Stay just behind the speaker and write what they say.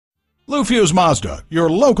Fusz Mazda, your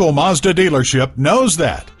local Mazda dealership, knows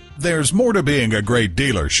that. There's more to being a great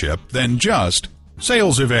dealership than just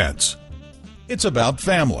sales events. It's about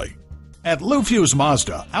family. At Fusz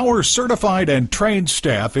Mazda, our certified and trained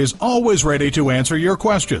staff is always ready to answer your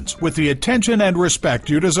questions with the attention and respect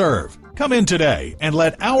you deserve. Come in today and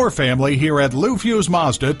let our family here at Fusz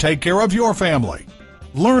Mazda take care of your family.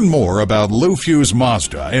 Learn more about Fusz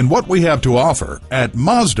Mazda and what we have to offer at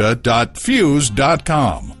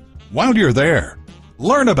mazda.fusz.com. While you're there,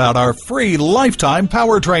 learn about our free lifetime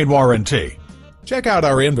powertrain warranty. Check out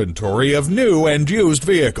our inventory of new and used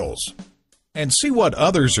vehicles. And see what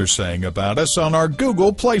others are saying about us on our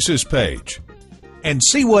Google Places page. And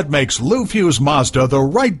see what makes Fusz Mazda the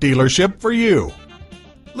right dealership for you.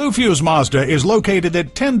 Fusz Mazda is located at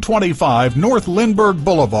 1025 North Lindbergh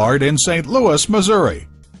Boulevard in St. Louis, Missouri.